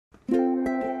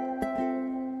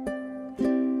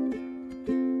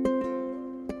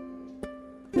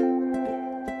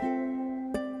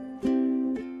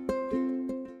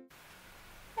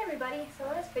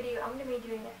I'm going to be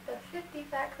doing the 50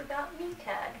 facts about me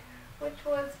tag, which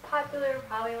was popular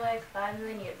probably like 5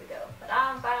 million years ago, but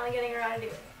I'm finally getting around to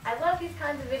doing it. I love these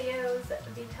kinds of videos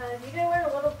because you can learn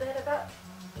a little bit about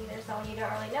either someone you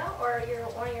don't really know or you're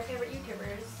one of your favorite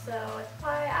YouTubers, so that's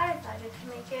why I decided to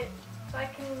make it so I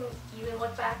can even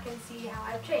look back and see how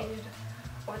I've changed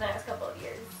over the next couple of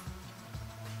years.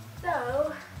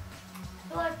 So, I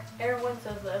feel like everyone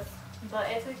says this, but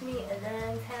it took me a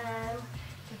long time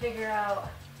to figure out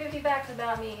 50 facts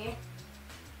about me.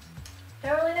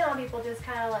 Don't really know, people just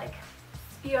kind of like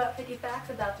spew out 50 facts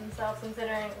about themselves,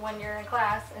 considering when you're in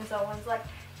class and someone's like,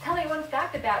 tell me one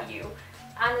fact about you.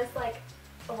 I'm just like,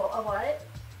 a what?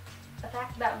 A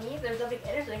fact about me? There's nothing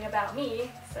interesting about me,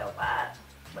 so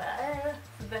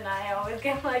then I always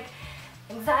get like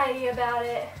anxiety about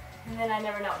it, and then I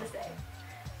never know what to say.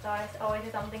 So I just always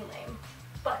do something lame.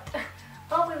 But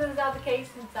hopefully this is not the case,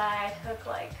 since I took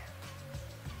like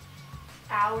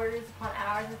hours upon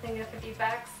hours to think of 50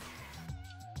 facts.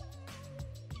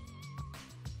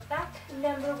 Fact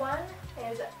number 1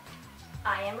 is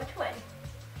I am a twin.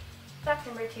 Fact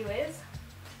number 2 is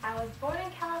I was born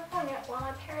in California while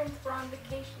my parents were on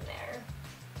vacation there.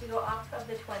 To go off of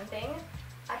the twin thing,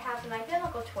 I have an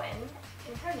identical twin,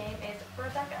 and her name is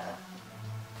Rebecca.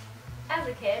 As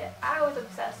a kid, I was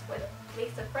obsessed with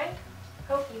Lisa Frank,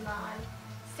 Pokemon,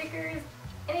 stickers,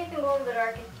 anything glow in the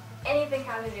dark, anything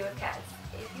having to do with cats.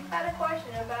 If you had a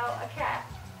question about a cat,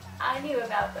 I knew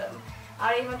about them.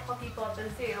 I would even tell people at the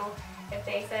zoo if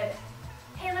they said,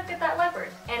 hey, look at that leopard,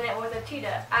 and it was a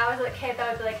cheetah. I was a kid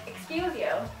that would be like, excuse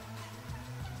you,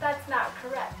 that's not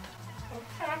correct. In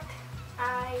fact,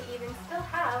 I even still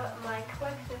have my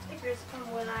collection of stickers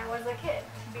from when I was a kid.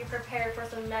 Be prepared for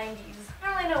some 90s. I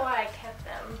don't really know why I kept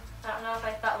them. I don't know if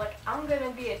I thought like, I'm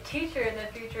gonna be a teacher in the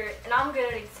future and I'm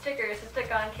gonna need stickers to stick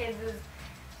on kids'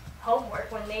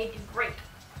 homework when they do great.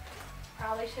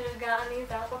 Probably should have gotten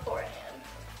these out beforehand.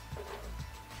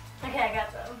 Okay, I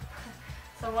got them.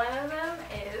 So one of them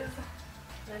is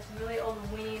this really old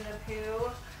Winnie the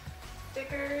Pooh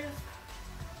stickers.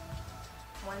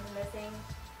 One's missing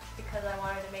because I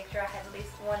wanted to make sure I had at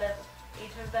least one of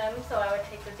each of them, so I would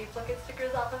take the duplicate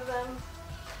stickers off of them.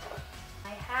 I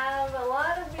have a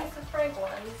lot of Lisa Frank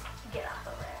ones. Get off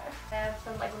of there. I have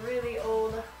some like really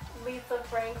old Lisa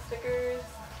Frank stickers.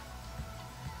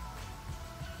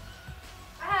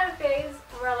 I had a phase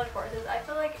where I loved horses. I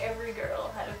feel like every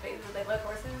girl had a phase where they loved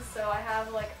horses, so I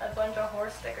have like a bunch of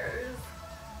horse stickers.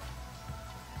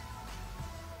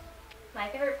 My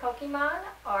favorite Pokemon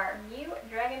are Mew,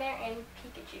 Dragonair, and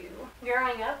Pikachu.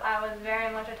 Growing up, I was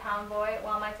very much a tomboy,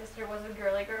 while my sister was a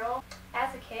girly girl.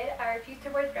 As a kid, I refused to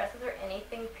wear dresses or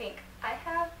anything pink. I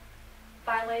have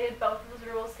violated both of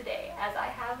those rules today, as I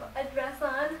have a dress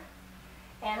on,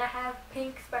 and I have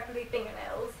pink sparkly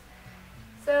fingernails.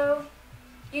 So,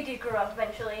 you do grow up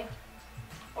eventually,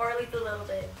 or at least a little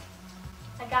bit.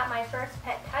 I got my first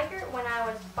pet tiger when I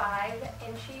was 5,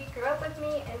 and she grew up with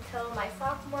me until my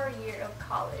sophomore year of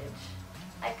college.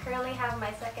 I currently have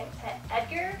my second pet,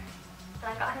 Edgar, and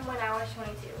I got him when I was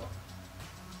 22.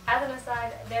 As an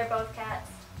aside, they're both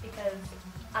cats because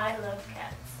I love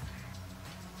cats.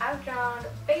 I've drawn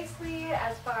basically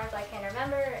as far as I can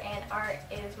remember, and art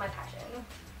is my passion.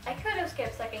 I could have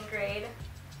skipped 2nd grade.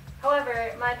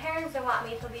 However, my parents didn't want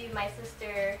me to leave my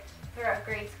sister throughout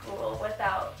grade school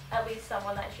without at least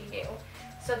someone that she knew,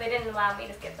 so they didn't allow me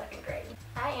to skip 2nd grade.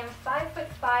 I am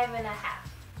 5'5.5".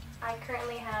 I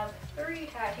currently have 3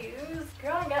 tattoos.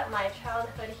 Growing up, my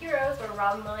childhood heroes were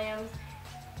Robin Williams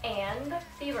and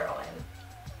Steve Irwin.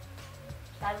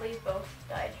 Sadly, both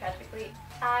died tragically.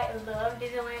 I love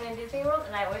Disneyland and Disney World,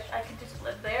 and I wish I could just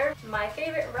live there. My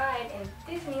favorite ride in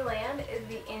Disneyland is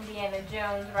the Indiana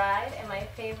Jones ride, and my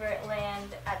favorite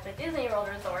land at the Disney World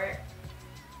Resort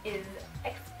is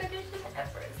Expedition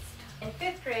Everest. In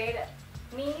 5th grade,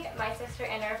 me, my sister,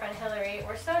 and our friend Hillary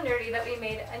were so nerdy that we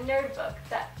made a nerd book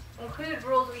that included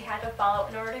rules we had to follow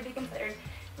in order to be considered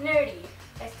nerdy.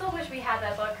 I still wish we had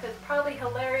that book because it's probably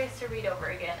hilarious to read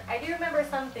over again. I do remember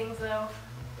some things though.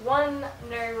 One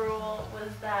nerd rule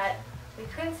was that we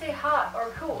couldn't say hot or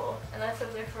cool unless it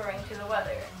was referring to the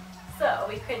weather. So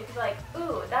we couldn't be like,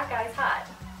 ooh, that guy's hot.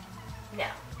 No.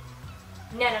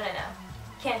 No.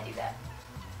 Can't do that.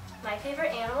 My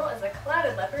favorite animal is a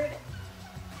clouded leopard,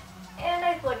 and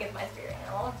I feel like it's my spirit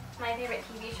animal. My favorite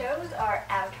TV shows are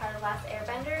Avatar: The Last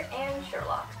Airbender and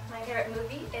Sherlock. My favorite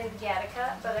movie is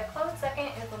Gattaca, but a close second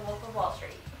is The Wolf of Wall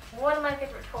Street. One of my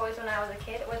favorite toys when I was a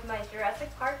kid was my Jurassic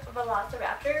Park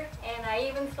Velociraptor, and I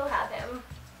even still have him.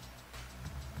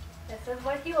 This is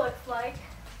what he looks like.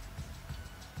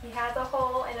 He has a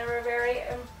hole in a very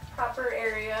improper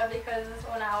area because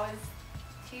when I was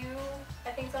 2,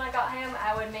 I think, when I got him,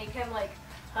 I would make him like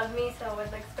hug me, so I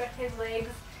would like stretch his legs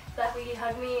so that way he'd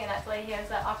hug me, and that's why he has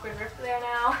that awkward rift there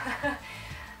now.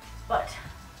 But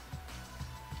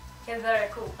he's very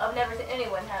cool. I've never seen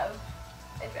anyone have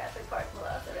a Jurassic Park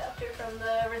Velociraptor from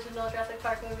the original Jurassic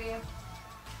Park movie.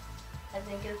 I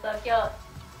think it's so cute.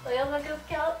 Do you think it's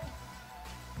cute?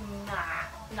 Nah,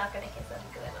 I'm not gonna kiss him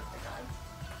because I love the gun.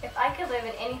 If I could live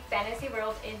in any fantasy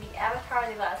world, it'd be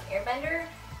Avatar: The Last Airbender.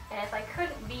 And if I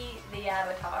couldn't be the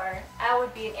Avatar, I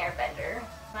would be an airbender.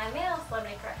 My male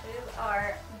celebrity crushes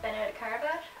are Benedict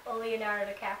Cumberbatch,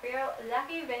 Leonardo DiCaprio,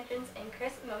 Zachy Vengeance, and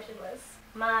Chris Motionless.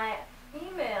 My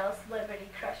female celebrity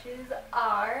crushes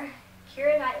are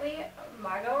Keira Knightley,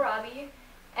 Margot Robbie,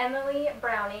 Emily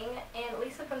Browning, and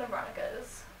Lisa from the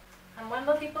Veronicas. I'm one of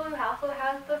those people who also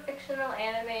has the fictional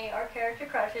anime or character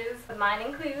crushes. Mine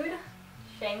include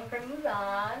Shang from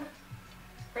Mulan,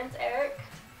 Prince Eric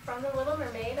from The Little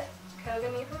Mermaid,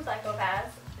 Kogami from Psycho-Pass,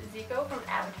 Zuko from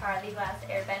Avatar: The Last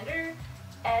Airbender,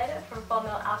 Ed from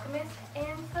Fullmetal Alchemist,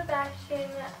 and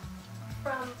Sebastian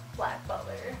from Black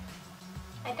Butler.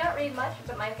 I don't read much,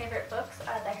 but my favorite books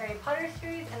are the Harry Potter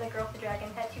series and the Girl with the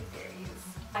Dragon Tattoo series.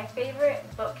 My favorite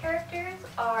book characters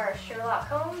are Sherlock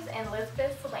Holmes and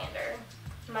Lisbeth Salander.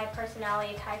 My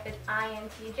personality type is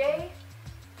INTJ.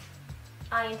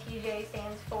 INTJ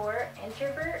stands for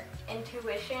introvert,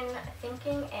 intuition,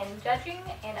 thinking, and judging,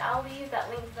 and I'll leave that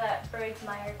link to that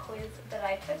Myers-Briggs quiz that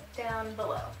I took down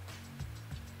below.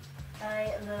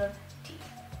 I love tea.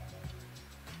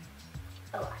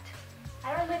 A lot.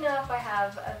 I don't really know if I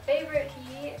have a favorite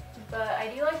tea, but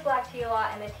I do like black tea a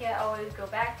lot, and the tea I always go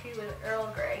back to is Earl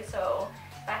Grey, so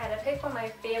if I had to pick one, my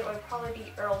favorite would probably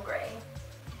be Earl Grey.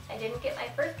 I didn't get my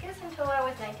first kiss until I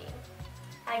was 19.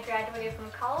 I graduated from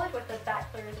college with a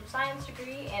Bachelor's of Science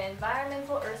degree in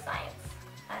Environmental Earth Science.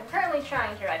 I'm currently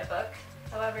trying to write a book,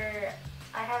 however,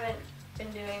 I haven't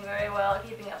been doing very well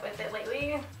keeping up with it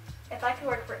lately. If I could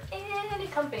work for any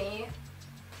company,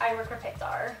 I'd work for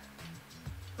Pixar.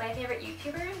 My favorite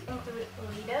YouTubers include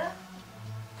Lita,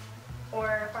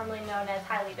 or formerly known as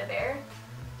Hi Lita Bear,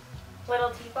 Little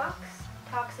T-Box,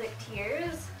 Toxic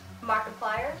Tears,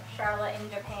 Markiplier, Charlotte in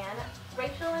Japan,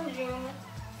 Rachel and June,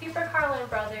 Super Carlin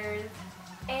Brothers,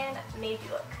 and Made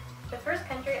You Look. The first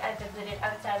country I visited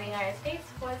outside the United States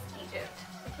was Egypt.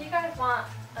 If you guys want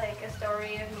like a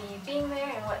story of me being there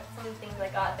and what some things I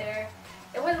got there,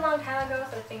 it was a long time ago,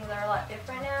 so things are a lot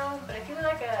different now, but if you would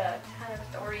like a kind of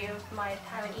story of my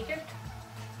time in Egypt,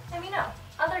 let me know.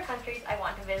 Other countries I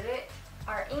want to visit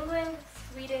are England,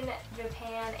 Sweden,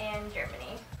 Japan, and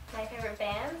Germany. My favorite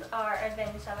bands are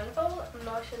Avenged Sevenfold,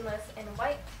 Motionless in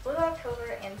White, Blue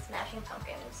October, and Smashing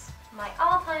Pumpkins. My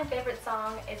all-time favorite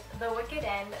song is The Wicked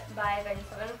End by Avenged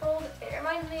Sevenfold. It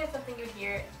reminds me of something you'd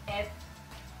hear if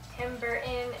Tim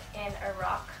Burton and a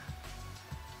rock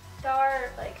star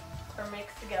were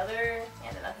mixed together,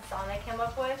 and that's the song I came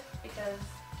up with because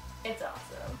it's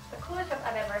awesome. The coolest job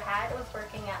I've ever had was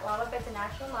working at Lava Beds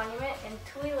National Monument in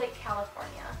Tule Lake,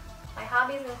 California. My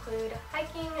hobbies include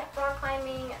hiking, rock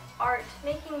climbing, art,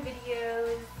 making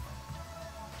videos,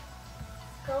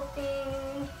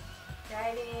 sculpting,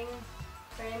 writing,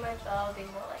 pretty much all the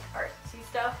more artsy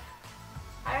stuff.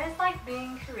 I just like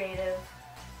being creative.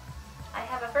 I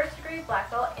have a first degree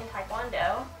black belt in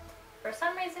Taekwondo. For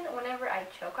some reason, whenever I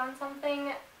choke on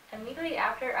something, immediately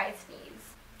after I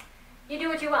sneeze. You do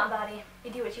what you want, body.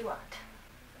 You do what you want.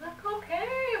 Look, okay.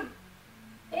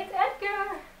 It's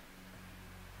Edgar.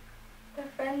 The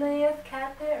friendliest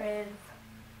cat there is.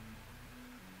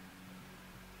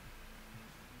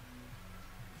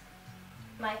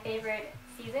 My favorite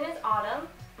season is autumn.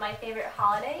 My favorite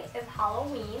holiday is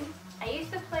Halloween. I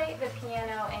used to play the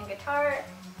piano and guitar.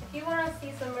 If you want to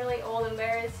see some really old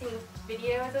embarrassing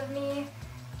videos of me,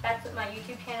 that's what my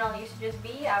YouTube channel used to just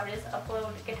be. I would just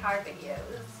upload guitar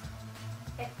videos.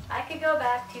 If I could go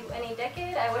back to any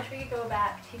decade, I wish we could go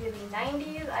back to the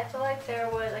 90s. I feel like there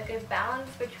was a good balance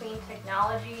between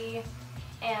technology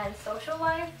and social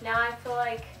life. Now I feel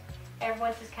like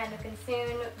everyone's just kind of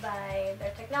consumed by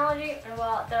their technology, and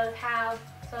while it does have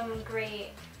some great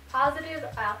positives,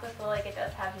 I also feel like it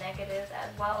does have negatives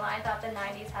as well, and I thought the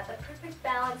 90s had the perfect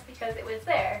balance because it was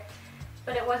there,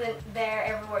 but it wasn't there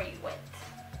everywhere you went.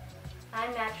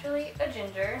 I'm naturally a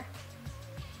ginger.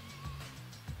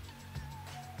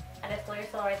 I just stole your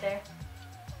soul right there.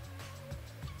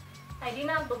 I do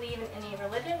not believe in any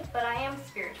religion, but I am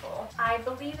spiritual. I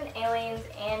believe in aliens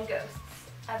and ghosts.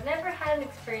 I've never had an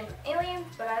experience with aliens,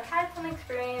 but I've had some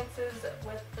experiences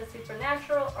with the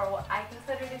supernatural, or what I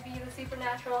consider to be the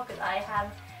supernatural, because I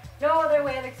have no other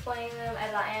way of explaining them,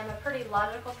 as I am a pretty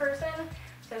logical person.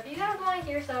 So if you guys want to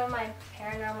hear some of my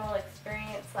paranormal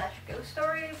experience / ghost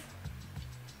stories,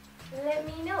 let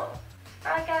me know.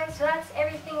 Alright guys, so that's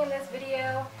everything in this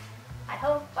video. I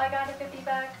hope I got to 50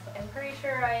 bucks. I'm pretty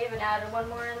sure I even added one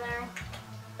more in there.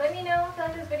 Let me know if you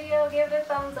like this video. Give it a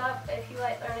thumbs up if you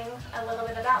like learning a little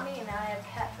bit about me. And now I have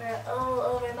cat fur all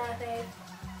over my face.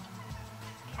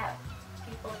 Cat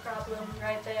people problem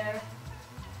right there.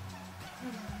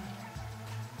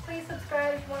 Please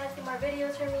subscribe if you want to see more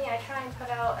videos from me. I try and put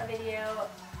out a video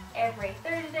every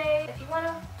Thursday. If you want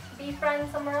to be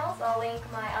friends somewhere else, I'll link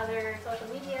my other social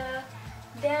media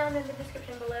down in the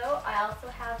description below. I also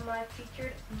have my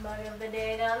featured mug of the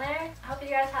day down there. I hope you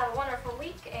guys have a wonderful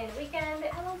week and weekend.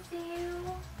 I will see you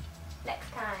next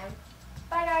time.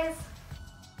 Bye guys!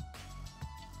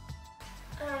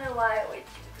 I don't know why I always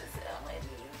choose to sit on my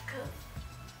knees because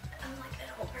I'm like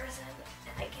an old person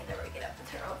and I can never get up and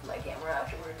turn off my camera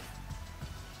afterwards.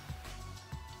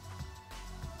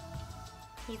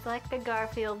 He's like a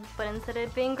Garfield, but instead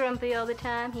of being grumpy all the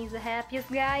time, he's the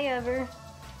happiest guy ever.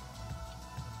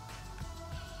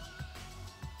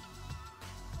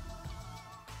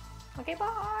 Okay,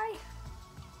 bye!